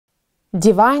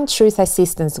Divine Truth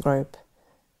Assistance Group.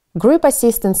 Group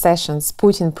assistance sessions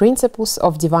putting principles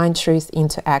of divine truth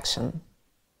into action.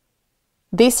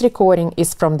 This recording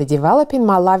is from the Developing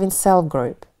My Loving Self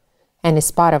group and is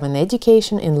part of an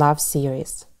Education in Love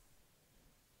series.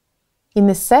 In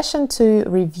the session 2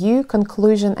 review,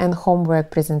 conclusion and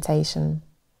homework presentation,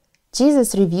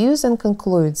 Jesus reviews and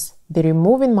concludes the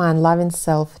Removing My Unloving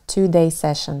Self 2-day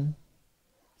session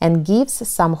and gives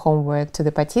some homework to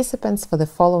the participants for the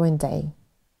following day.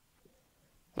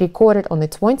 Recorded on the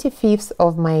 25th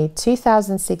of May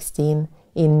 2016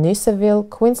 in Noosaville,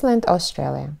 Queensland,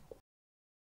 Australia.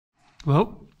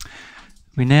 Well,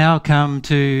 we now come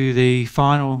to the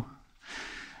final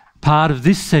part of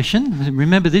this session.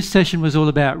 Remember, this session was all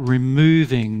about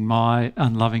removing my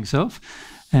unloving self,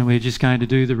 and we're just going to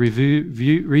do the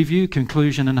review,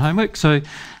 conclusion and homework. So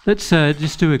let's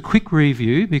just do a quick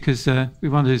review because we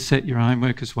want to set your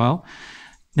homework as well.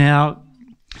 Now,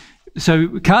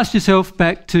 so cast yourself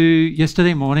back to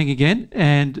yesterday morning again,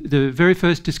 and the very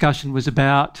first discussion was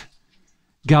about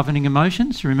governing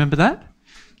emotions. Remember that?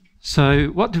 So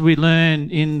what did we learn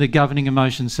in the governing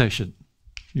emotions session?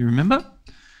 You remember?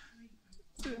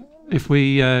 If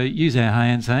we use our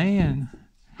hands, and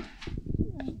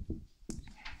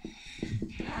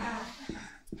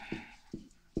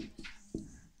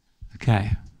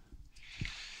okay.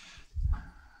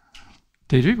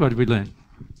 Deidre, what did we learn?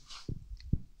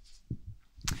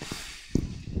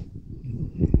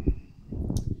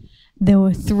 There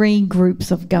were 3 groups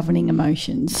of governing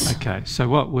emotions. Okay, so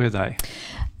what were they?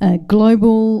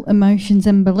 Global emotions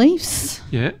and beliefs.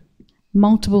 Yeah.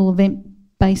 Multiple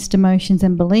event-based emotions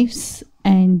and beliefs,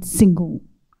 and single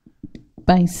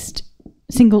event-based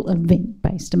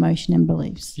emotion and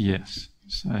beliefs. Yes.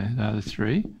 So those are the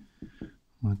 3.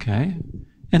 Okay.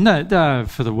 And they're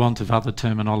for the want of other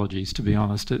terminologies, to be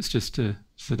honest. It's just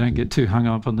so don't get too hung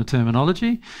up on the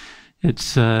terminology.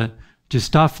 It's just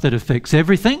stuff that affects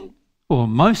everything or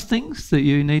most things that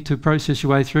you need to process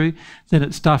your way through. Then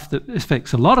it's stuff that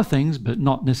affects a lot of things but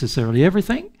not necessarily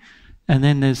everything. And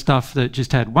then there's stuff that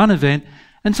just had one event,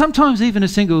 and sometimes even a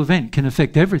single event can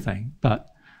affect everything, but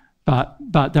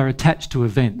they're attached to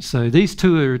events. So these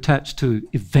 2 are attached to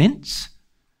events.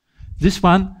 This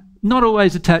one, not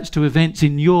always attached to events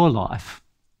in your life.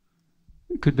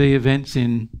 It could be events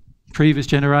in previous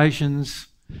generations,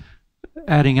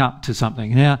 adding up to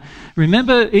something. Now,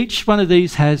 remember, each one of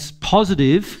these has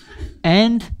positive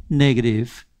and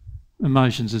negative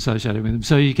emotions associated with them.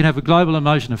 So you can have a global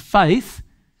emotion of faith,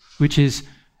 which is,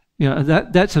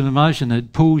 that's an emotion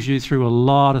that pulls you through a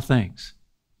lot of things,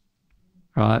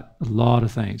 right? A lot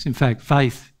of things. In fact,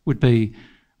 faith would be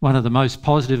one of the most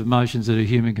positive emotions that a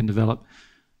human can develop,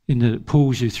 in that it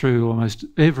pulls you through almost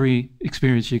every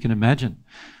experience you can imagine.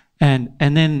 And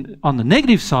then on the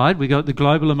negative side, we got the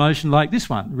global emotion like this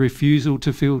one, refusal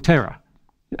to feel terror.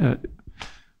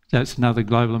 That's another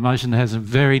global emotion that has a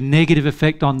very negative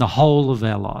effect on the whole of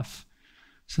our life.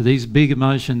 So these big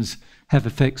emotions have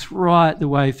effects right the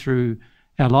way through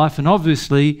our life. And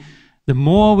obviously, the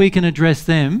more we can address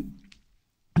them,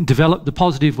 and develop the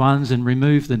positive ones and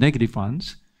remove the negative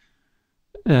ones,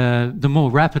 the more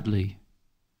rapidly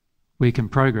we can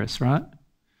progress, right?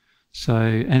 So,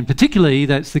 and particularly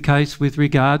that's the case with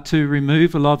regard to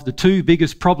removal of the 2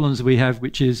 biggest problems we have,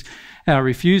 which is our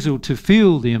refusal to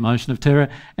feel the emotion of terror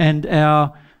and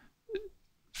our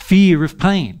fear of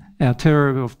pain, our terror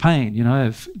of pain,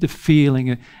 of the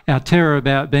feeling, our terror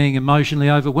about being emotionally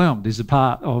overwhelmed is a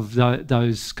part of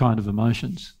those kind of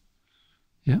emotions.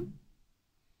 Yeah?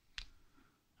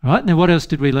 All right, now what else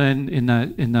did we learn in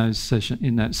that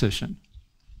session?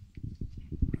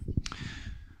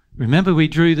 Remember, we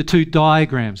drew the 2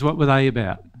 diagrams. What were they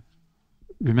about?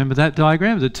 Remember that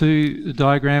diagram? The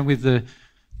diagram with the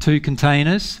 2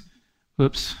 containers.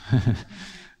 Whoops, it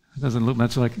doesn't look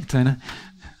much like a container.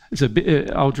 It's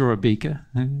I'll draw a beaker.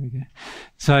 There we go.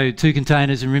 So 2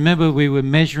 containers, and remember we were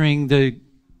measuring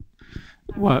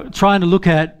trying to look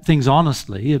at things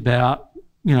honestly about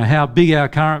how big our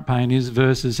current pain is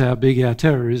versus how big our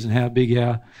terror is and how big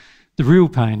the real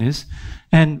pain is.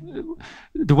 And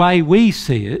the way we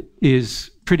see it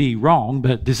is pretty wrong,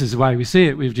 but this is the way we see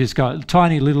it. We've just got a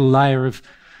tiny little layer of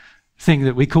thing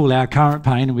that we call our current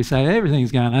pain, and we say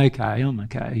everything's going okay, I'm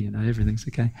okay, everything's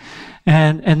okay.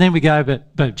 And then we go,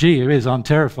 but gee, I'm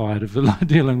terrified of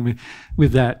dealing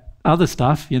with that other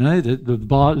stuff, the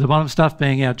bottom stuff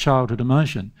being our childhood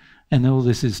emotion, and all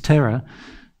this is terror.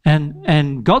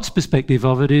 And God's perspective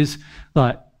of it is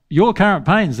like, your current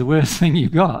pain's the worst thing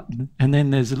you've got, and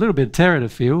then there's a little bit of terror to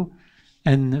feel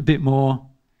and a bit more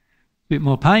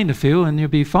pain to feel, and you'll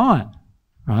be fine,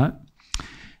 right?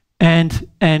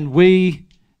 And we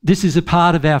this is a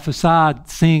part of our facade,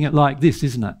 seeing it like this,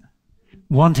 isn't it?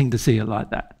 Wanting to see it like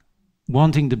that,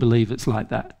 wanting to believe it's like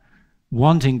that,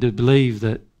 wanting to believe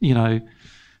that, you know,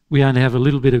 we only have a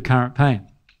little bit of current pain.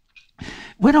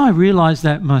 When I realised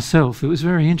that myself, it was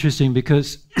very interesting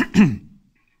because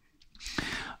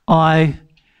I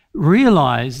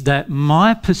realised that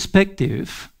my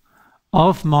perspective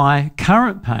of my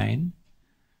current pain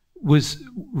was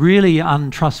really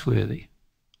untrustworthy.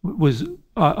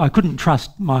 I couldn't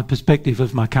trust my perspective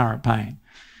of my current pain.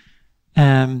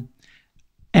 And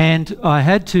I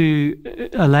had to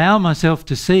allow myself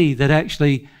to see that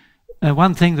actually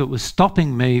one thing that was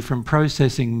stopping me from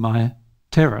processing my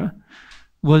terror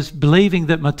was believing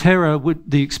that my terror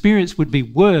the experience would be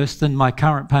worse than my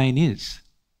current pain is.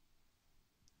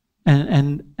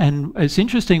 And it's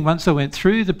interesting, once I went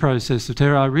through the process of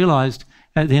terror, I realised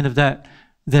at the end of that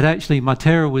actually my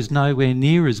terror was nowhere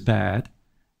near as bad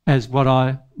as what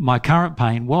my current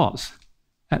pain was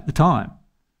at the time.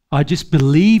 I just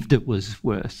believed it was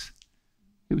worse.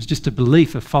 It was just a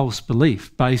belief, a false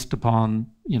belief, based upon,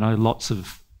 you know, lots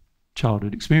of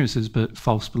childhood experiences, but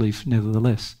false belief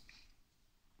nevertheless.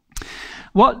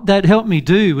 What that helped me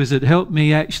do was it helped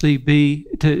me actually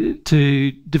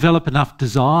to develop enough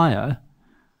desire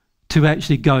to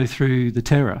actually go through the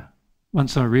terror.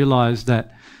 Once I realised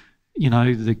that, you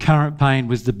know, the current pain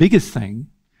was the biggest thing,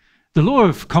 the law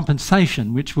of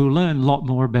compensation, which we'll learn a lot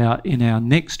more about in our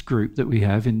next group that we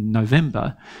have in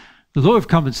November, the law of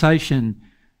compensation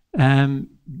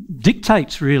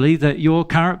dictates really that your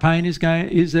current pain is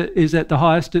at the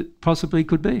highest it possibly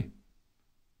could be.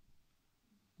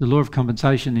 The law of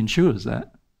compensation ensures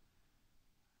that.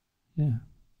 Yeah.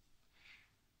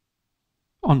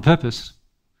 On purpose.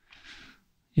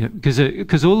 Yeah,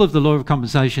 because all of the law of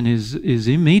compensation is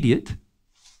immediate.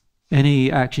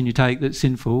 Any action you take that's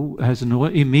sinful has an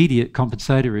immediate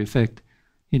compensatory effect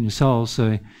in your soul.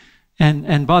 So,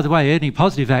 and by the way, any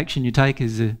positive action you take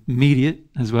is immediate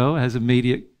as well, has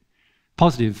immediate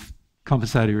positive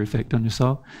compensatory effect on your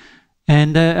soul.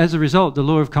 And as a result, the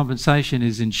law of compensation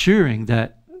is ensuring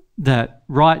that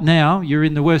right now you're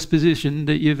in the worst position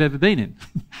that you've ever been in.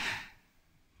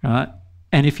 Right?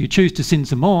 And if you choose to sin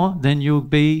some more, then you'll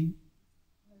be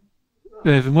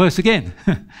even worse again.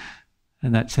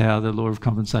 And that's how the law of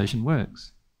compensation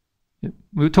works. Yep.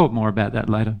 We'll talk more about that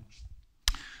later.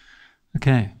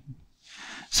 Okay.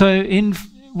 So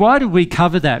why did we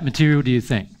cover that material, do you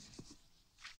think?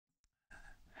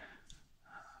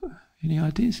 Any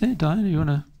ideas there, Diane? You want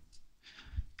to...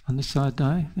 On this side,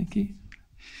 Diane? Thank you.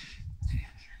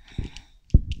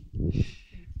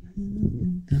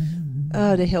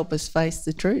 To help us face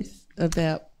the truth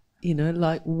about, you know,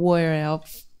 like where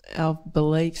our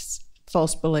beliefs,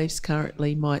 false beliefs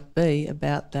currently might be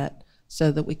about that,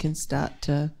 so that we can start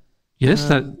to...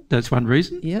 Yes, that's one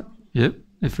reason. Yep. Yep.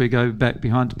 If we go back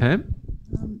behind to Pam.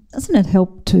 Doesn't it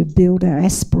help to build our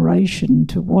aspiration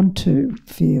to want to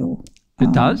feel?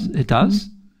 It does. It does.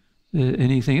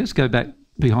 Anything else? Go back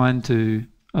behind to...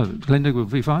 Oh, Glenda will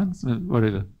be fine.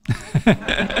 Whatever.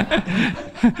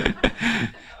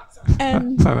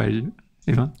 Far away,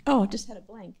 Yvonne. Oh, I just had a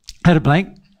blank. Had a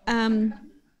blank?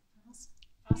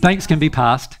 Blanks can be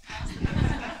passed.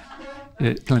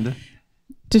 Yeah, Glenda.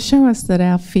 To show us that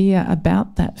our fear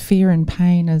about that fear and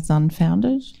pain is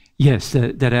unfounded? Yes,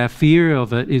 that our fear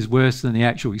of it is worse than the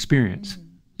actual experience.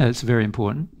 That's very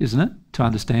important, isn't it? To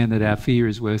understand that our fear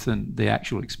is worse than the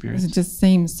actual experience. It just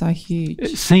seems so huge.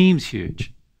 It seems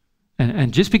huge.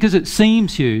 And just because it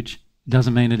seems huge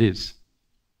doesn't mean it is.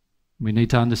 We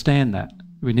need to understand that.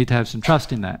 We need to have some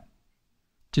trust in that.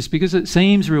 Just because it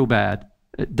seems real bad,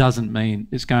 it doesn't mean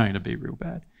it's going to be real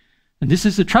bad. And this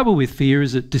is the trouble with fear,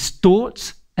 is it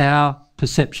distorts our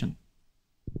perception.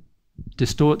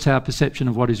 Distorts our perception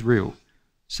of what is real.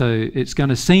 So it's going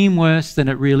to seem worse than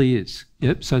it really is.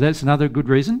 Yep, so that's another good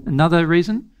reason. Another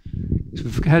reason,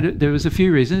 there was a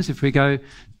few reasons. If we go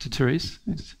to Therese.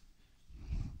 Yes.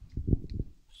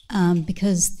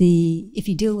 Because if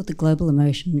you deal with the global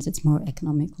emotions, it's more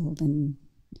economical than...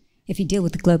 If you deal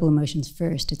with the global emotions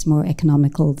first, it's more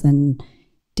economical than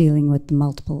dealing with the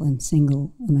multiple and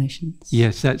single emotions.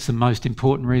 Yes, that's the most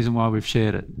important reason why we've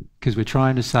shared it, because we're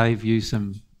trying to save you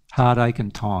some heartache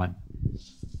and time.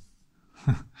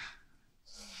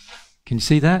 Can you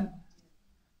see that?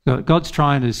 God's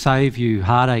trying to save you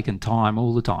heartache and time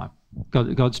all the time.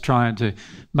 God's trying to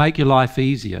make your life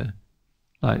easier,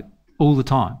 like all the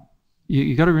time.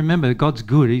 You've got to remember that God's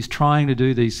good. He's trying to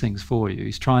do these things for you.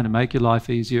 He's trying to make your life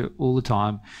easier all the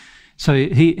time. So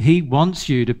he wants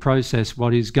you to process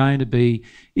what is going to be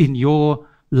in your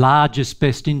largest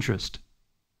best interest.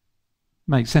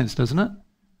 Makes sense, doesn't it?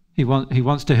 He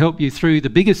wants to help you through the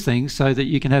biggest things so that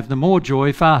you can have the more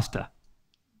joy faster.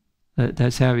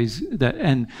 That's how he's that.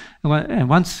 And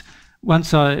once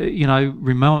I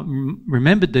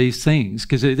remembered these things,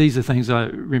 because these are things I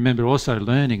remember also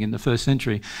learning in the first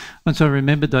century. Once I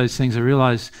remembered those things, I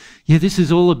realised, yeah, this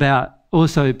is all about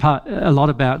a lot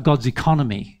about God's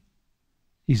economy,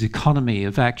 His economy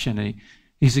of action.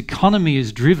 His economy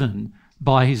is driven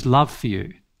by His love for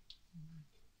you.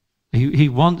 He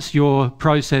wants your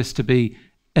process to be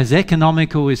as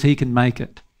economical as He can make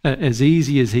it, as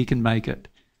easy as He can make it.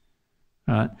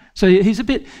 Right. So he's a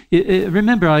bit.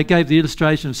 Remember, I gave the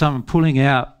illustration of someone pulling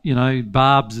out,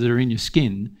 barbs that are in your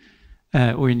skin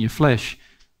or in your flesh,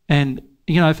 and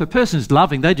if a person's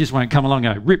loving, they just won't come along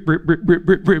and go rip, rip, rip, rip,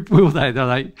 rip, rip, will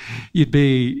they? You'd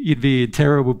be in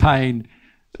terrible pain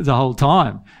the whole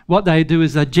time. What they do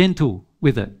is they're gentle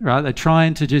with it, right? They're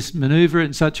trying to just manoeuvre it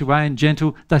in such a way and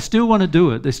gentle. They still want to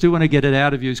do it. They still want to get it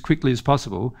out of you as quickly as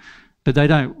possible, but they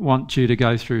don't want you to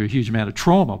go through a huge amount of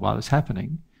trauma while it's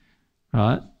happening,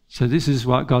 right? So this is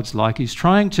what God's like. He's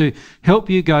trying to help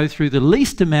you go through the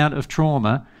least amount of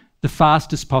trauma the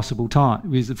fastest possible time,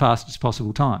 with the fastest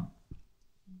possible time.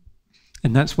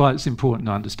 And that's why it's important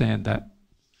to understand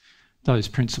those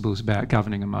principles about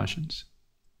governing emotions.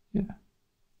 Yeah.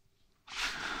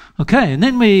 Okay, and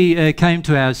then we came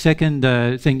to our second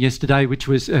thing yesterday, which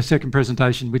was a second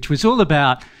presentation, which was all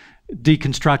about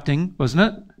deconstructing, wasn't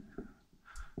it?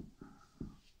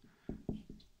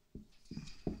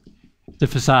 The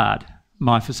facade,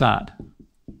 my facade.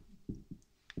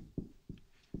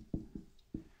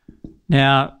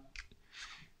 Now,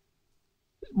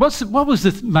 what was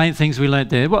the main things we learnt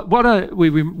there?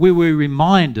 We were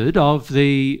reminded of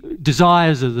the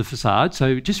desires of the facade.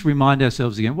 So just remind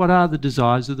ourselves again, what are the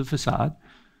desires of the facade?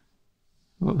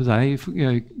 What were they?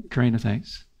 Karina,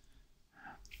 thanks.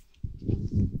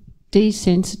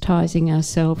 Desensitising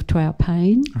ourselves to our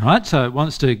pain. All right, so it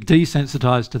wants to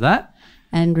desensitise to that.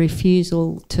 And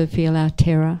refusal to feel our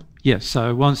terror. Yes,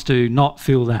 so it wants to not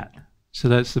feel that. So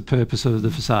that's the purpose of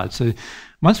the facade. So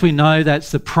once we know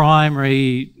that's the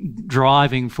primary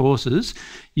driving forces,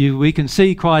 we can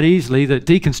see quite easily that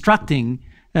deconstructing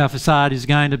our facade is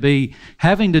going to be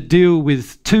having to deal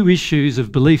with two issues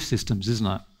of belief systems, isn't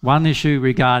it? One issue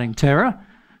regarding terror.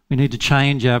 We need to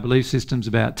change our belief systems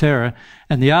about terror.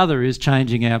 And the other is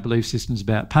changing our belief systems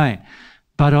about pain.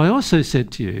 But I also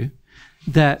said to you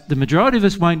that the majority of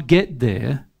us won't get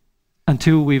there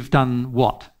until we've done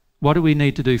what? What do we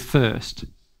need to do first?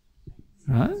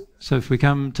 Right? So if we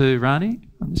come to Rani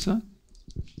on this side.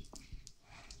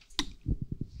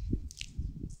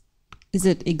 Is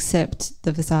it accept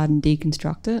the facade and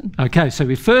deconstruct it? Okay, so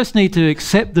we first need to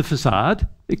accept the facade,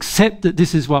 accept that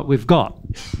this is what we've got,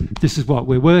 this is what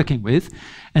we're working with,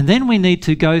 and then we need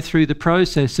to go through the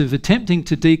process of attempting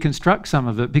to deconstruct some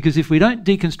of it, because if we don't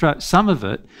deconstruct some of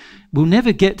it, we'll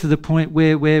never get to the point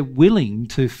where we're willing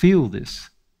to feel this,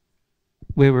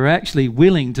 where we're actually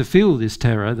willing to feel this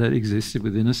terror that existed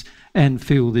within us and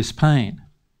feel this pain.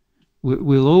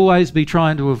 We'll always be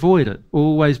trying to avoid it,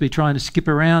 always be trying to skip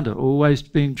around it, always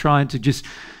being trying to just,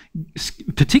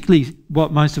 particularly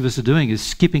what most of us are doing is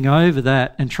skipping over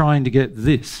that and trying to get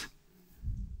this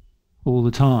all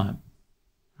the time.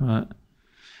 Right?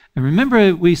 And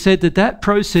remember, we said that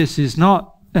process is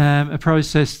not a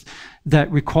process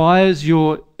that requires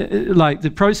like the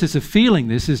process of feeling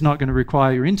this is not going to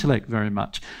require your intellect very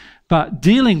much. But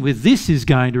dealing with this is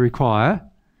going to require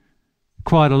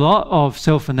quite a lot of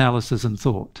self-analysis and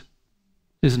thought,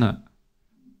 isn't it?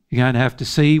 You're going to have to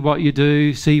see what you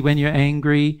do, see when you're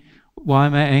angry. Why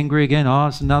am I angry again? Oh,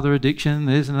 it's another addiction.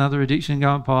 There's another addiction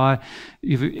going by.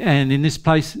 And in this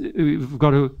place, we've got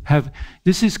to have,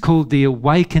 this is called the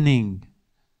awakening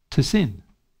to sin.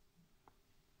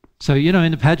 So,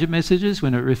 in the Paget messages,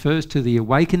 when it refers to the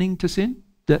awakening to sin,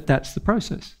 that's the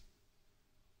process.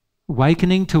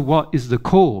 Awakening to what is the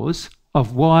cause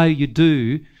of why you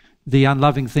do the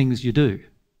unloving things you do.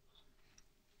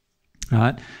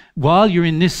 Right? While you're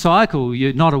in this cycle,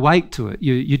 you're not awake to it.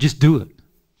 You just do it.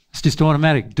 It's just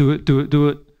automatic. Do it, do it, do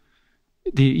it.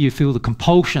 You feel the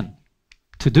compulsion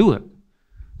to do it.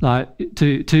 Like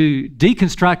to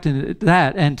deconstruct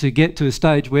that and to get to a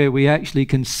stage where we actually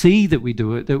can see that we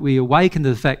do it, that we awaken to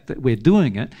the fact that we're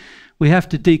doing it, we have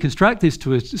to deconstruct this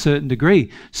to a certain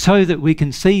degree so that we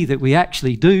can see that we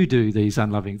actually do these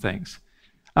unloving things.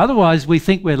 Otherwise, we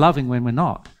think we're loving when we're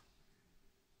not.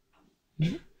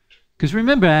 Because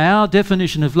remember, our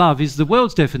definition of love is the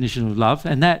world's definition of love,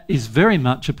 and that is very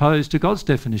much opposed to God's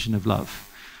definition of love.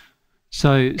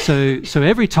 So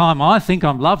every time I think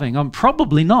I'm loving, I'm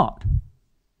probably not.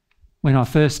 when I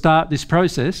first start this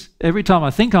process, every time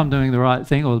I think I'm doing the right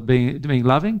thing or being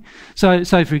loving. So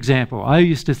for example, I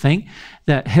used to think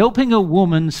that helping a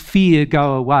woman's fear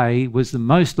go away was the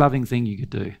most loving thing you could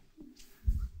do.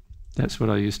 That's what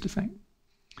I used to think.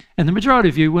 And the majority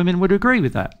of you women would agree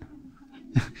with that.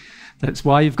 That's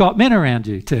why you've got men around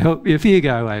you, to help your fear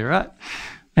go away, right?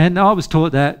 And I was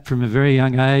taught that from a very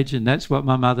young age, and that's what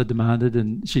my mother demanded,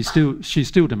 and she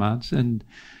still demands. And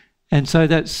so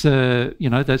that's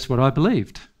that's what I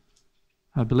believed.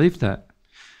 I believed that.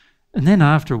 And then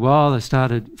after a while, I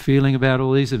started feeling about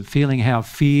all these and feeling how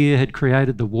fear had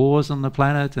created the wars on the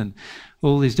planet, and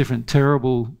all these different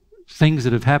terrible things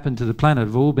that have happened to the planet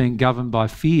have all been governed by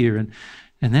fear. And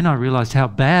then I realised how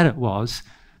bad it was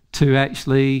to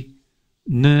actually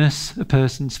nurse a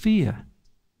person's fear,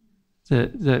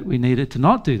 that we needed to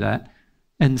not do that.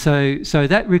 And so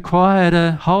that required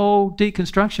a whole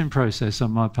deconstruction process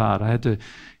on my part. I had to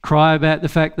cry about the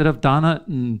fact that I've done it,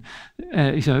 and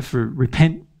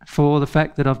repent for the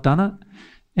fact that I've done it,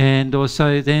 and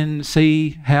also then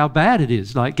see how bad it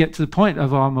is. Like, get to the point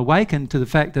of I'm awakened to the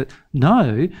fact that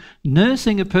no,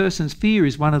 nursing a person's fear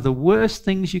is one of the worst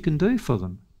things you can do for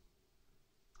them.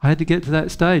 I had to get to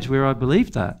that stage where I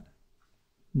believed that.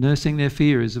 Nursing their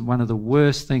fear is one of the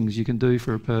worst things you can do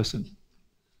for a person.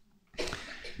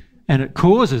 And it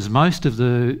causes most of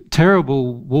the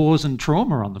terrible wars and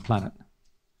trauma on the planet.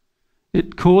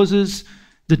 It causes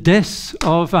the deaths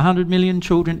of 100 million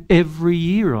children every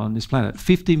year on this planet.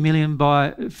 50 million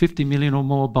or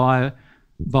more by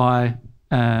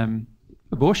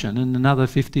abortion, and another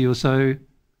 50 or so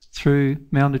through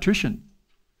malnutrition.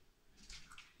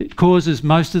 It causes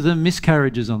most of the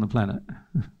miscarriages on the planet.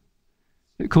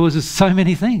 It causes so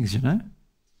many things, you know.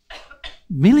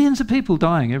 Millions of people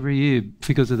dying every year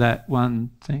because of that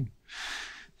one thing.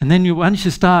 And then once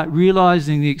you start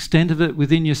realising the extent of it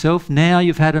within yourself, now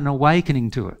you've had an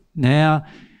awakening to it. Now,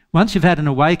 once you've had an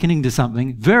awakening to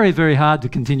something, very, very hard to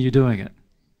continue doing it.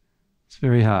 It's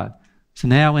very hard. So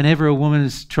now whenever a woman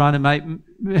is trying to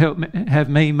have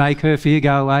me make her fear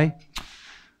go away,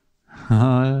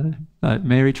 like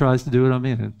Mary tries to do it on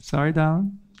me. Sorry,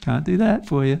 darling, can't do that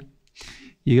for you.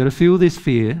 You got to feel this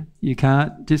fear. You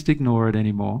can't just ignore it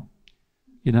anymore,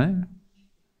 you know.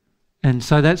 And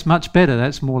so that's much better.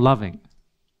 That's more loving.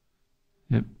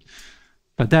 Yep.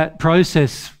 But that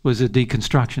process was a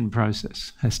deconstruction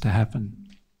process. Has to happen.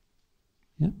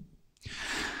 Yep.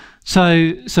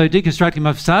 So deconstructing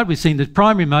my facade, we've seen the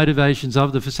primary motivations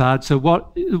of the facade. So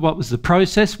what was the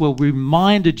process? Well, we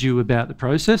reminded you about the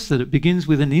process, that it begins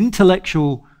with an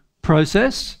intellectual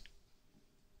process.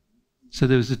 So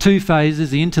there was the two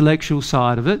phases, the intellectual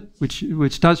side of it,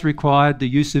 which does require the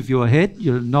use of your head,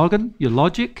 your noggin, your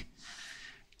logic.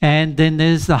 And then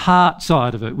there's the heart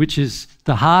side of it, which is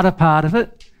the harder part of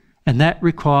it, and that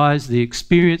requires the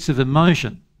experience of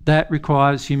emotion. That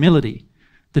requires humility,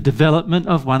 the development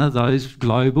of one of those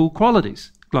global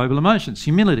qualities, global emotions,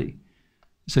 humility.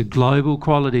 It's a global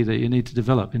quality that you need to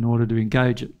develop in order to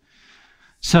engage it.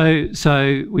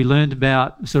 So we learned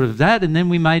about sort of that, and then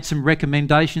we made some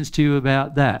recommendations to you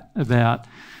about that, about,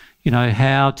 you know,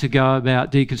 how to go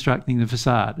about deconstructing the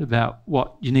facade, about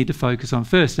what you need to focus on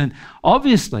first. And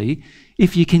obviously,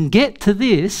 if you can get to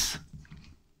this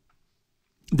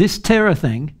terror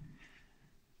thing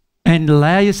and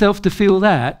allow yourself to feel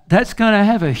that, that's going to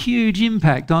have a huge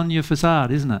impact on your facade,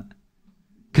 isn't it?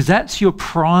 Because that's your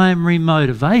primary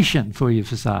motivation for your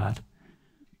facade.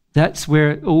 That's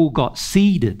where it all got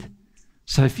seeded.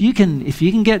 So if you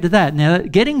can get to that, now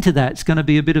getting to that's going to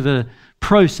be a bit of a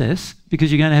process,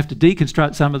 because you're going to have to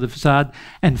deconstruct some of the facade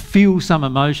and feel some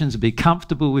emotions and be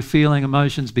comfortable with feeling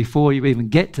emotions before you even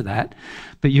get to that.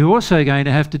 But you're also going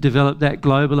to have to develop that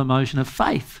global emotion of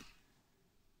faith.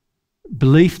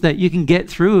 Belief that you can get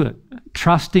through it.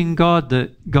 Trusting God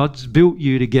that God's built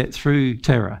you to get through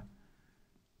terror.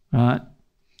 Right?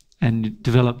 And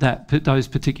develop those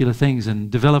particular things, and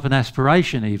develop an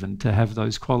aspiration even to have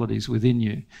those qualities within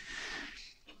you.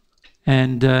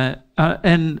 And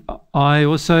I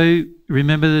also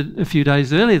remember that a few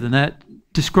days earlier than that,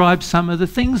 described some of the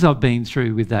things I've been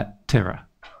through with that terror,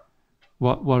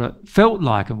 what it felt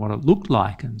like and what it looked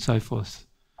like and so forth.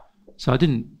 So I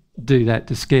didn't do that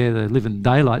to scare the living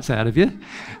daylights out of you.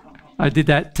 I did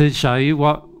that to show you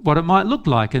what it might look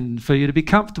like and for you to be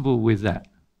comfortable with that.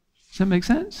 Does that make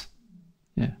sense?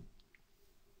 Yeah.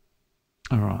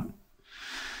 All right.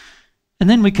 And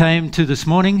then we came to this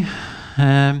morning,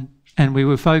 and we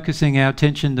were focusing our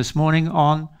attention this morning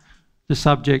on the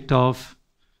subject of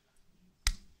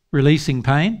releasing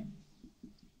pain.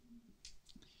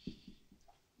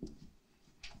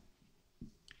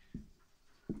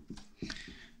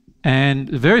 And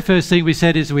the very first thing we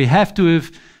said is we have to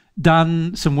have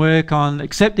done some work on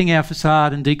accepting our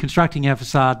facade and deconstructing our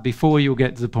facade before you'll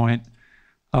get to the point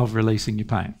of releasing your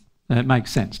pain. And it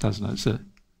makes sense, doesn't it? It's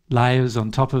layers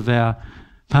on top of our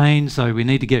pain, so we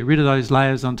need to get rid of those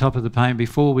layers on top of the pain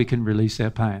before we can release our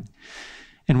pain.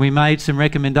 And we made some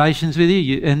recommendations with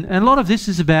you. And a lot of this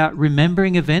is about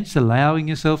remembering events, allowing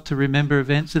yourself to remember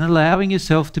events and allowing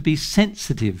yourself to be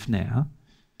sensitive now,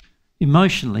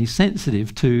 emotionally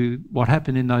sensitive to what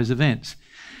happened in those events.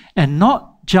 And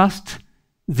not just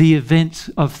the events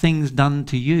of things done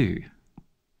to you.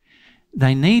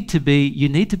 They need to be, you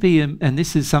need to be, and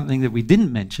this is something that we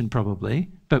didn't mention probably,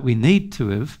 but we need to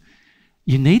have,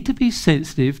 you need to be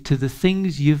sensitive to the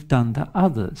things you've done to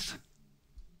others.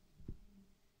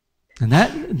 And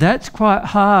that's quite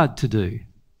hard to do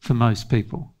for most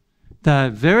people. They're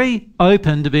very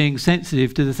open to being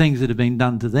sensitive to the things that have been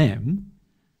done to them,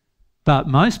 but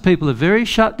most people are very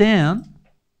shut down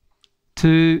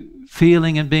to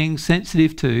feeling and being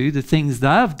sensitive to the things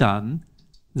they've done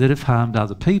that have harmed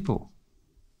other people,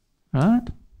 right?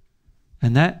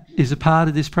 And that is a part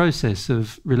of this process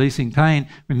of releasing pain.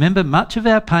 Remember, much of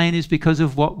our pain is because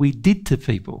of what we did to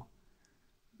people,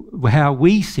 how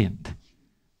we sinned.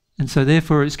 And so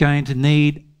therefore it's going to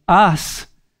need us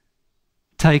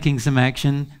taking some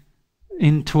action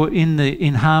in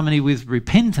harmony with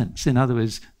repentance. In other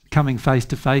words, coming face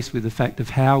to face with the fact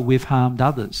of how we've harmed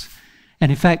others.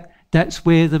 And in fact, that's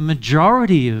where the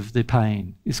majority of the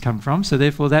pain is come from. So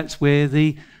therefore that's where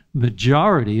the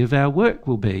majority of our work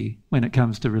will be when it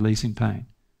comes to releasing pain.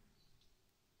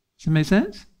 Does that make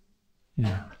sense?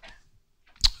 Yeah.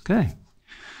 Okay.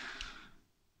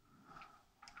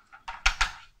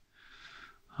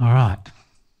 All right.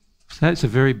 So that's a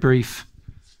very brief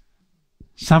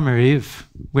summary of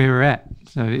where we're at.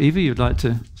 So Eva, you'd like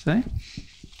to say?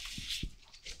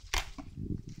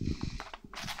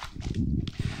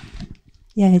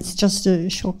 Yeah, it's just a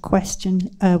short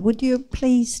question. Would you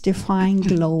please define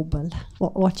global?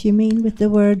 What do you mean with the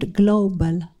word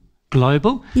global?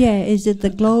 Global? Yeah, is it the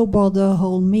globe or the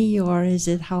whole me, or is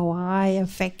it how I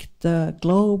affect the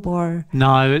globe, or?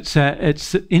 No, it's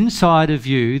inside of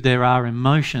you. There are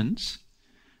emotions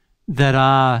that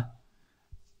are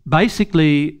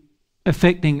basically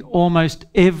affecting almost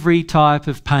every type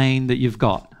of pain that you've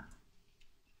got,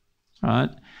 right?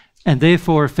 And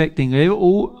therefore affecting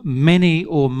many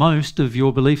or most of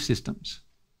your belief systems.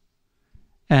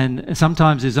 And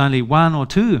sometimes there's only one or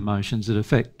two emotions that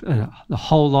affect the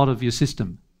whole lot of your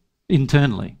system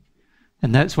internally.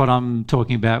 And that's what I'm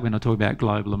talking about when I talk about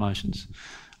global emotions.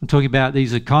 I'm talking about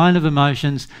these are kind of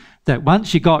emotions that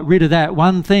once you got rid of that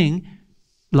one thing,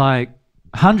 like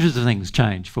hundreds of things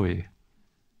change for you.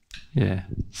 Yeah.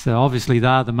 So obviously they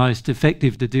are the most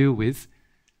effective to deal with.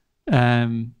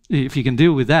 If you can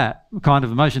deal with that kind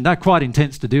of emotion, they're quite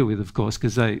intense to deal with, of course,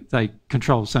 because they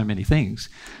control so many things.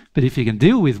 But if you can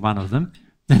deal with one of them,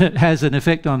 then it has an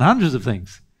effect on hundreds of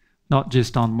things, not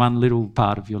just on one little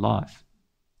part of your life.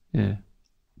 Yeah.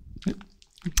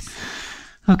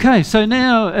 Okay, so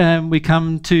now we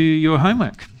come to your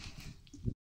homework.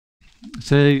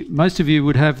 So most of you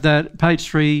would have that page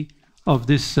 3 of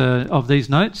this of these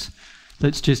notes.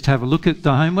 Let's just have a look at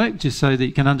the homework, just so that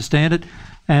you can understand it.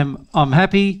 I'm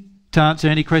happy to answer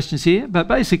any questions here, but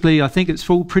basically I think it's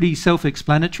all pretty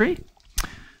self-explanatory.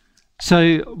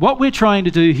 So what we're trying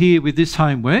to do here with this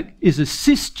homework is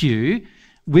assist you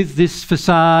with this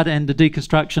facade and the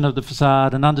deconstruction of the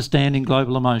facade and understanding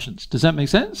global emotions. Does that make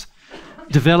sense?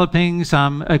 Developing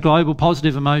a global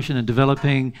positive emotion and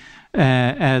developing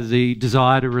the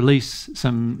desire to release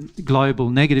some global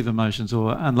negative emotions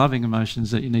or unloving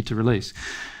emotions that you need to release.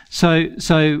 So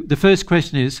the first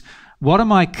question is, what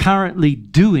am I currently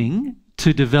doing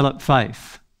to develop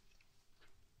faith?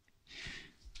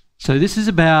 So this is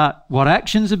about what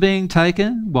actions are being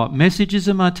taken, what messages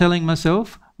am I telling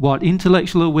myself, what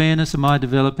intellectual awareness am I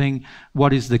developing,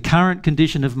 what is the current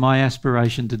condition of my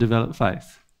aspiration to develop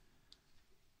faith.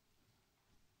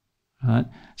 Right?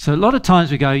 So a lot of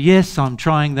times we go, yes, I'm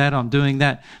trying that, I'm doing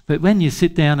that, but when you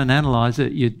sit down and analyse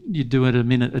it, you do it a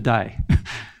minute a day.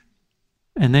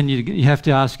 And then you have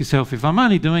to ask yourself, if I'm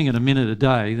only doing it a minute a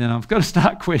day, then I've got to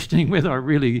start questioning whether I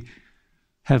really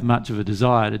have much of a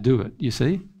desire to do it, you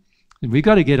see? And we've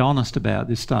got to get honest about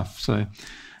this stuff.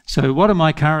 So what am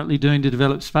I currently doing to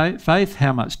develop faith?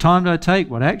 How much time do I take?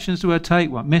 What actions do I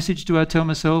take? What message do I tell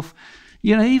myself?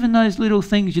 You know, even those little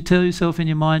things you tell yourself in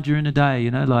your mind during the day, you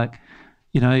know, like,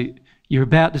 you know, you're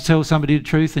about to tell somebody the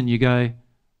truth and you go,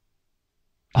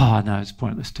 oh, no, it's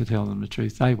pointless to tell them the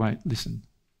truth. They won't listen.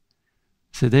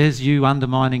 So there's you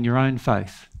undermining your own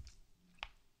faith.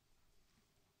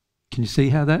 Can you see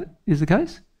how that is the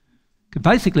case?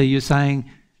 Basically, you're saying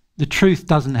the truth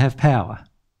doesn't have power,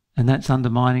 and that's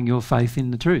undermining your faith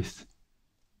in the truth.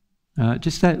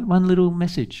 Just that one little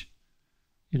message,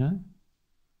 you know.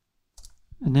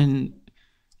 And then,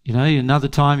 you know, another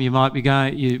time you might be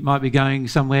going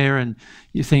somewhere, and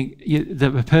you think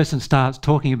that a person starts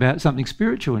talking about something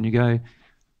spiritual, and you go,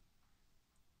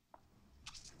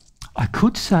 I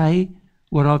could say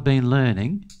what I've been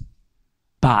learning,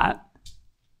 but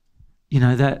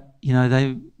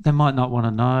they might not want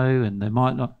to know, and they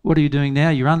might not. What are you doing now?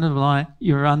 You're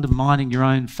undermining your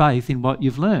own faith in what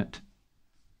you've learnt.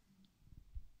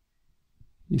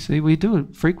 You see, we do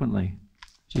it frequently,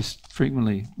 just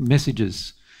frequently,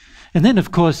 messages. And then,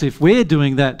 of course, if we're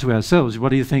doing that to ourselves, what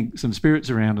do you think some spirits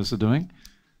around us are doing?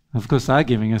 Of course, they're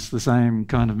giving us the same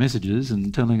kind of messages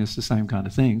and telling us the same kind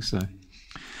of things.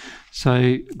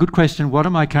 So good question. What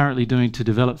am I currently doing to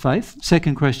develop faith?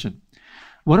 Second question.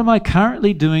 What am I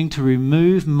currently doing to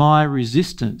remove my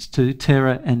resistance to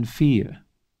terror and fear?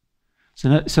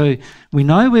 So we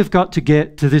know we've got to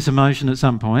get to this emotion at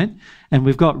some point, and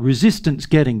we've got resistance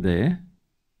getting there,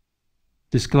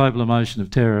 this global emotion of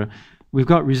terror. We've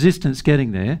got resistance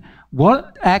getting there.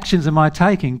 What actions am I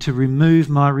taking to remove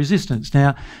my resistance?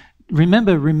 Now,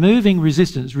 remember, removing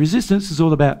resistance. Resistance is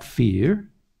all about fear,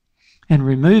 and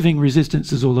removing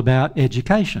resistance is all about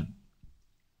education.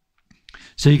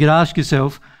 So you could ask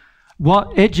yourself,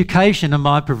 what education am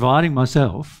I providing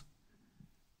myself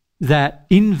that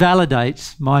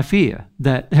invalidates my fear,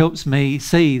 that helps me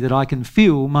see that I can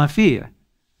feel my fear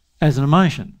as an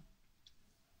emotion?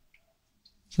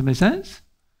 Does that make sense?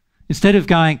 Instead of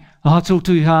going, oh, it's all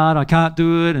too hard, I can't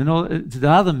do it, and all the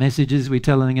other messages we're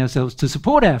telling ourselves to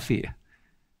support our fear.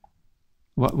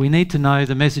 What we need to know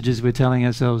the messages we're telling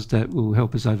ourselves that will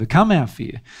help us overcome our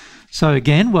fear. So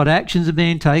again, what actions are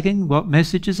being taken? What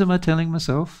messages am I telling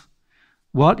myself?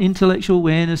 What intellectual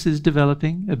awareness is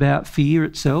developing about fear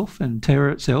itself and terror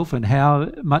itself, and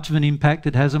how much of an impact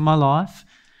it has on my life?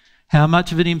 How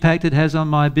much of an impact it has on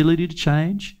my ability to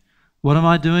change? What am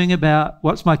I doing about,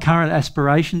 what's my current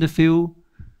aspiration to feel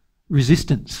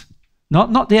resistance?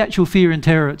 Not the actual fear and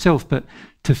terror itself, but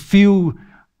to feel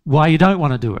why you don't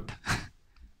want to do it.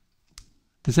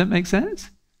 Does that make sense?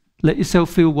 Let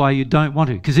yourself feel why you don't want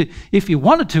to. Because if you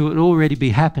wanted to, it would already be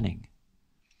happening.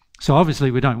 So obviously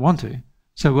we don't want to.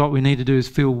 So what we need to do is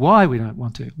feel why we don't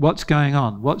want to. What's going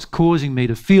on? What's causing me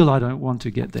to feel I don't want to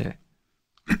get there?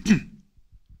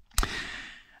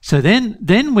 So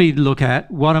then we look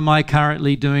at, what am I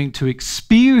currently doing to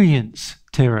experience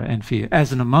terror and fear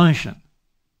as an emotion?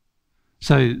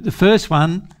 So the first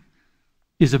one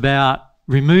is about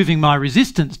removing my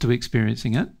resistance to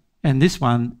experiencing it, and this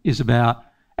one is about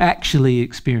actually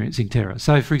experiencing terror.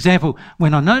 So for example,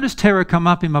 when I notice terror come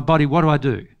up in my body, what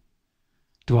do?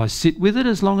 Do I sit with it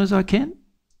as long as I can?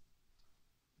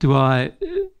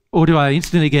 Or do I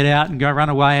instantly get out and go run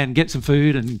away and get some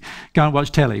food and go and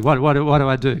watch telly? What do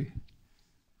I do?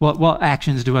 What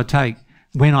actions do I take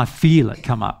when I feel it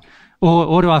come up?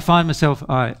 Or do I find myself,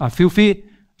 I feel fear,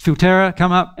 feel terror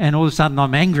come up, and all of a sudden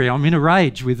I'm angry, I'm in a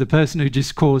rage with the person who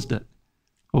just caused it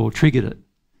or triggered it.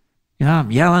 You know,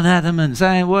 I'm yelling at them and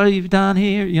saying, what have you done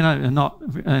here? You know,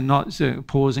 and not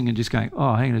pausing and just going,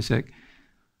 oh, hang on a sec.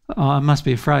 Oh, I must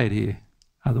be afraid here.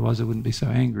 Otherwise I wouldn't be so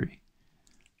angry.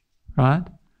 Right?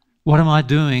 What am I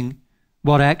doing?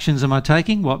 What actions am I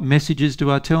taking? What messages do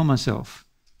I tell myself?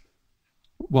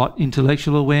 What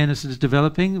intellectual awareness is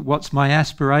developing? What's my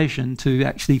aspiration to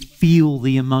actually feel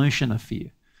the emotion of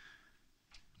fear?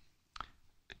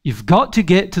 You've got to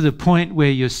get to the point where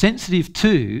you're sensitive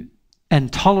to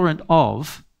and tolerant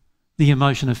of the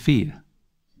emotion of fear.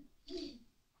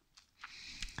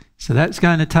 So that's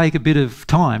going to take a bit of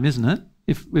time, isn't it?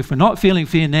 If we're not feeling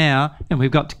fear now, and we've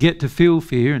got to get to feel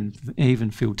fear and even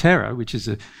feel terror, which is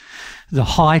the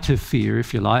height of fear,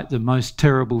 if you like, the most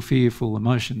terrible, fearful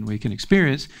emotion we can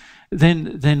experience,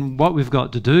 then what we've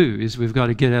got to do is we've got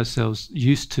to get ourselves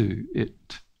used to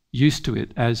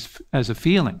it as a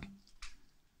feeling.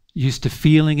 Used to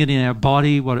feeling it in our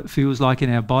body, what it feels like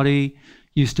in our body,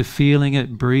 used to feeling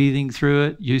it, breathing through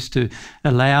it, used to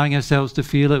allowing ourselves to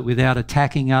feel it without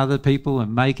attacking other people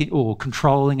and or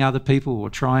controlling other people, or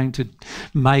trying to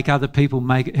make other people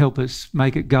help us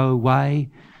make it go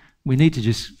away. We need to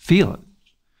just feel it.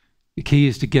 The key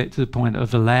is to get to the point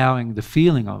of allowing the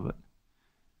feeling of it.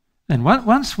 And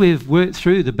once we've worked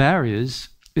through the barriers,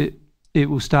 it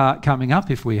will start coming up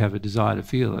if we have a desire to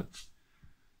feel it.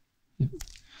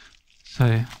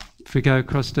 So if we go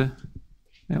across to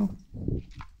Mel.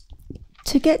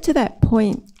 To get to that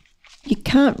point you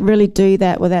can't really do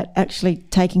that without actually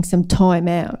taking some time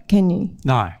out, can you?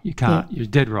 No, you can't. Yeah. You're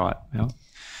dead right, Mel.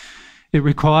 It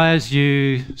requires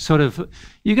you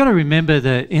you've got to remember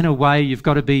that in a way you've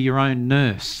got to be your own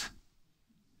nurse.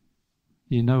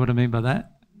 You know what I mean by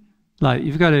that? Like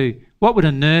you've got to, what would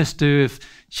a nurse do if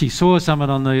she saw someone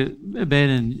on the bed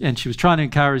and she was trying to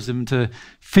encourage them to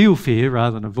feel fear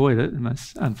rather than avoid it?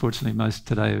 Unfortunately, most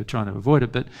today are trying to avoid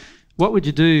it. But what would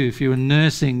you do if you were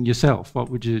nursing yourself?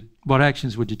 What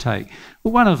actions would you take?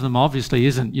 Well, one of them obviously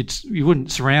isn't, you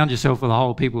wouldn't surround yourself with a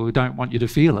whole people who don't want you to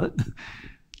feel it.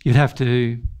 You'd have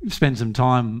to spend some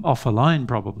time off alone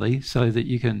probably so that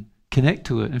you can connect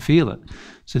to it and feel it.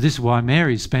 So this is why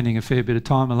Mary's spending a fair bit of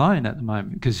time alone at the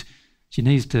moment, because she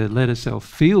needs to let herself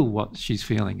feel what she's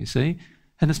feeling, you see.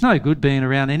 And it's no good being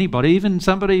around anybody, even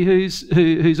somebody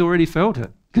who's already felt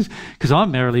it. Because I'm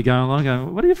merrily going along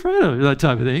going, what are you afraid of? That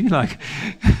type of thing. Like,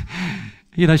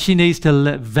 you know, she needs to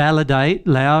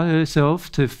allow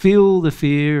herself to feel the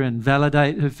fear and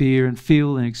validate her fear and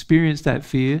feel and experience that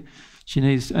fear. She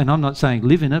needs, and I'm not saying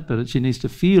live in it, but she needs to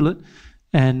feel it.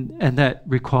 And that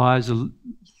requires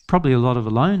probably a lot of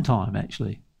alone time,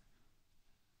 actually.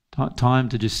 Time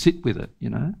to just sit with it, you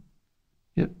know.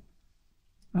 Yep.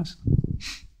 Nice.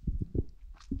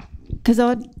 Because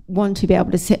I'd want to be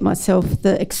able to set myself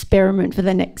the experiment for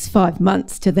the next 5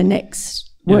 months to the next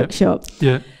workshop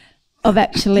of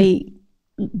actually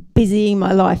busying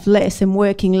my life less and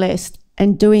working less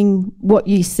and doing what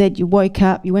you said. You woke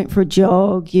up, you went for a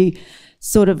jog, you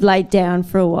sort of laid down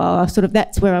for a while. Sort of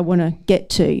that's where I want to get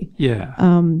to. Yeah.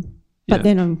 But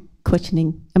then I'm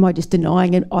questioning, am I just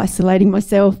denying and isolating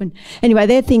myself? And anyway,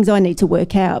 they're things I need to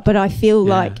work out. But I feel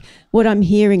like what I'm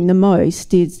hearing the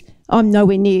most is I'm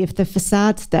nowhere near the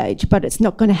facade stage, but it's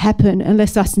not going to happen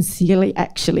unless I sincerely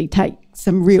actually take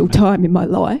some real time in my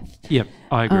life. Yep,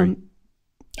 I agree.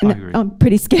 I agree. I'm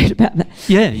pretty scared about that.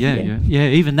 Yeah.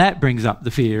 Even that brings up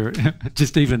the fear.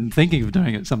 Just even thinking of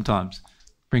doing it sometimes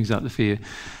brings up the fear.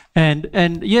 And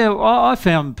yeah, I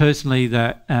found personally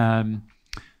that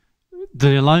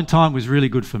the alone time was really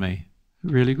good for me.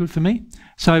 Really good for me.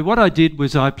 So what I did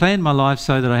was I planned my life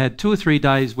so that I had 2 or 3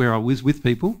 days where I was with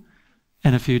people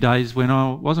and a few days when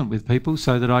I wasn't with people,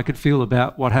 so that I could feel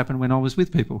about what happened when I was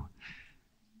with people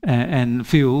and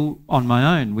feel on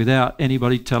my own without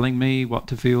anybody telling me what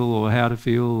to feel or how to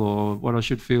feel or what I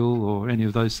should feel or any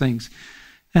of those things.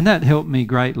 And that helped me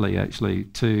greatly, actually,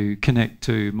 to connect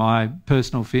to my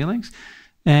personal feelings.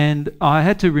 And I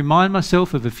had to remind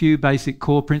myself of a few basic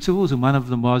core principles, and one of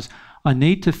them was I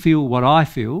need to feel what I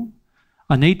feel.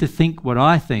 I need to think what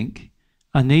I think.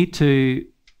 I need to,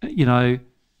 you know,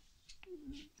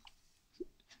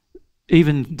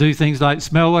 even do things like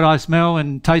smell what I smell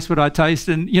and taste what I taste,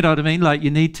 and you know what I mean? Like,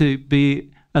 you need to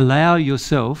allow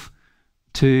yourself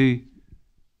to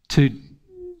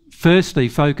firstly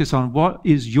focus on what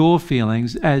is your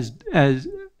feelings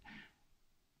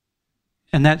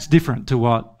and that's different to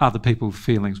what other people's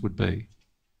feelings would be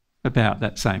about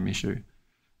that same issue.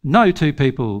 No two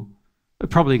people are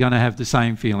probably going to have the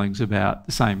same feelings about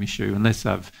the same issue unless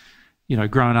they've, you know,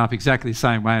 grown up exactly the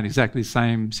same way in exactly the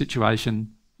same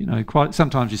situation. You know,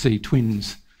 sometimes you see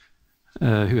twins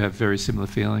who have very similar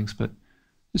feelings, but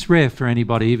it's rare for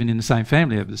anybody, even in the same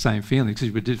family, to have the same feelings,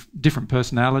 because we're different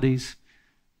personalities,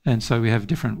 and so we have a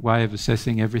different way of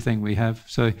assessing everything we have.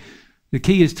 So the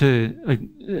key is to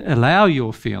allow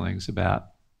your feelings about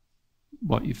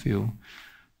what you feel,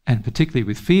 and particularly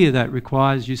with fear, that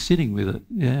requires you sitting with it,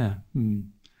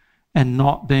 and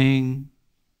not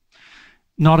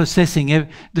assessing.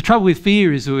 The trouble with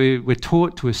fear is we're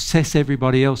taught to assess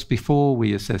everybody else before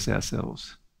we assess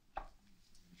ourselves.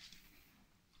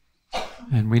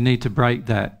 And we need to break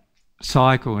that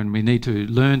cycle, and we need to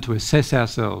learn to assess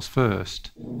ourselves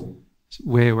first.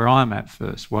 Where I'm at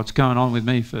first, what's going on with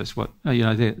me first.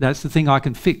 That's the thing I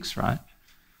can fix, right?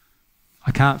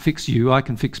 I can't fix you, I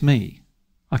can fix me.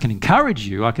 I can encourage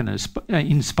you, I can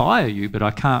inspire you, but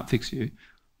I can't fix you.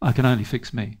 I can only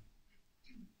fix me.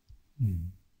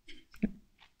 Yep.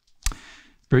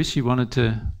 Bruce, you wanted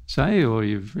to say, or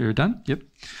you're done? Yep.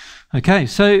 Okay,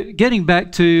 so getting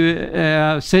back to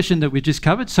our session that we just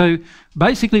covered. So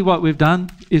basically what we've done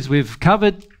is we've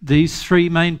covered these 3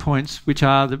 main points, which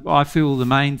are, I feel, the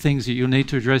main things that you'll need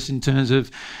to address in terms of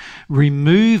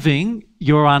removing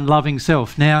your unloving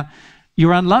self. Now,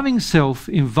 your unloving self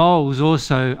involves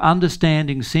also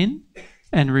understanding sin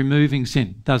and removing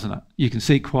sin, doesn't it? You can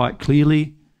see quite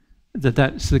clearly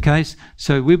that's the case.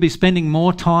 So we'll be spending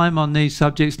more time on these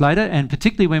subjects later, and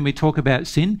particularly when we talk about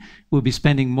sin, we'll be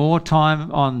spending more time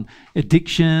on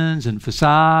addictions and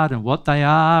facade and what they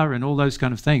are and all those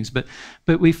kind of things. But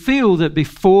we feel that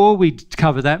before we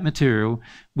cover that material,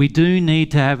 we do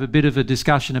need to have a bit of a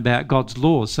discussion about God's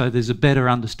laws, so there's a better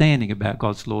understanding about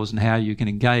God's laws and how you can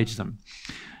engage them.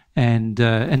 And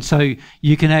so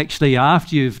you can actually,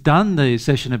 after you've done the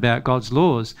session about God's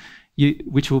laws,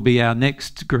 which will be our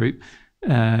next group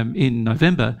in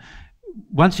November,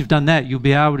 once you've done that, you'll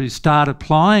be able to start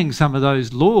applying some of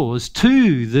those laws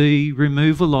to the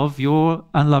removal of your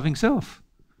unloving self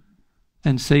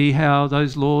and see how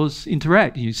those laws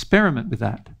interact. You experiment with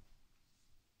that.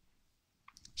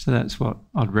 So that's what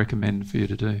I'd recommend for you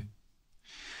to do.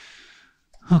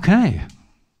 Okay.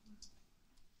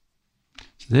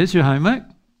 So there's your homework.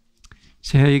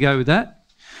 See how you go with that.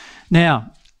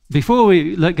 Now, before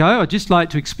we let go, I'd just like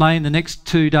to explain the next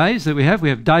 2 days that we have. We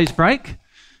have day's break,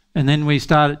 and then we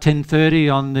start at 10:30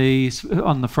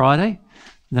 on the Friday.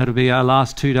 That'll be our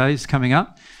last 2 days coming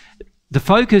up. The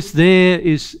focus there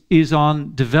is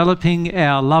on developing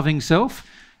our loving self,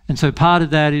 and so part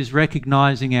of that is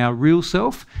recognising our real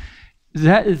self.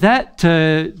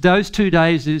 Those 2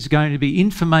 days is going to be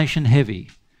information heavy.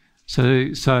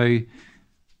 So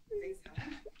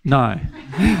no.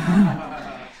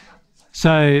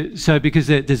 So because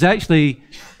there's actually,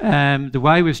 the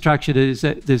way we've structured it is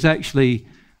that there's actually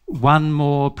one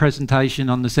more presentation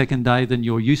on the second day than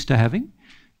you're used to having,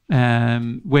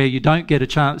 where you don't get a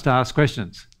chance to ask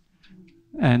questions.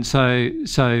 And so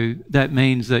that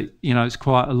means that, you know, it's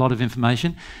quite a lot of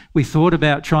information. We thought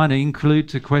about trying to include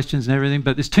the questions and everything,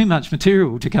 but there's too much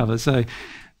material to cover.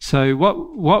 So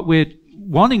what we're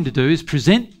wanting to do is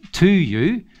present to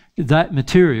you that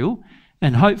material.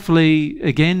 And hopefully,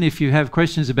 again, if you have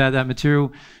questions about that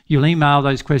material, you'll email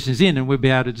those questions in and we'll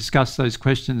be able to discuss those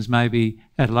questions maybe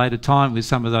at a later time with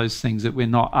some of those things that we're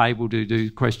not able to do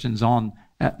questions on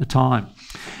at the time.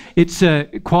 It's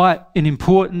quite an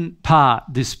important part,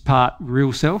 this part,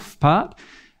 real self part.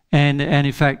 And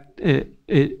in fact,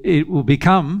 it will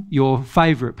become your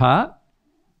favourite part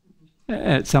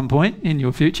at some point in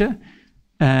your future,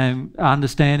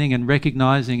 understanding and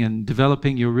recognising and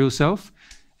developing your real self.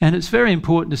 And it's very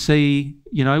important to see,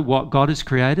 you know, what God has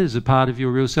created as a part of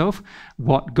your real self,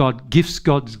 what gifts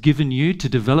God's given you to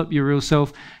develop your real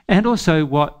self, and also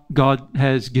what God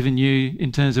has given you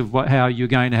in terms of how you're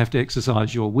going to have to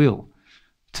exercise your will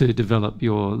to develop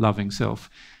your loving self.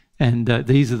 And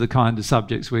these are the kind of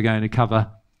subjects we're going to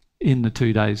cover in the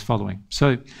 2 days following.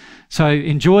 So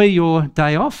enjoy your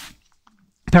day off.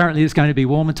 Apparently it's going to be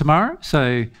warmer tomorrow,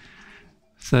 so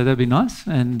that'll be nice.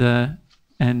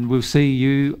 And we'll see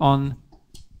you on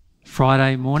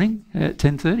Friday morning at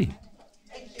 10:30.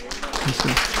 Thank you.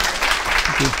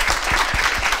 Thank you.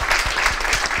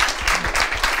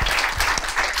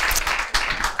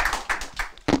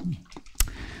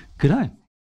 Good day.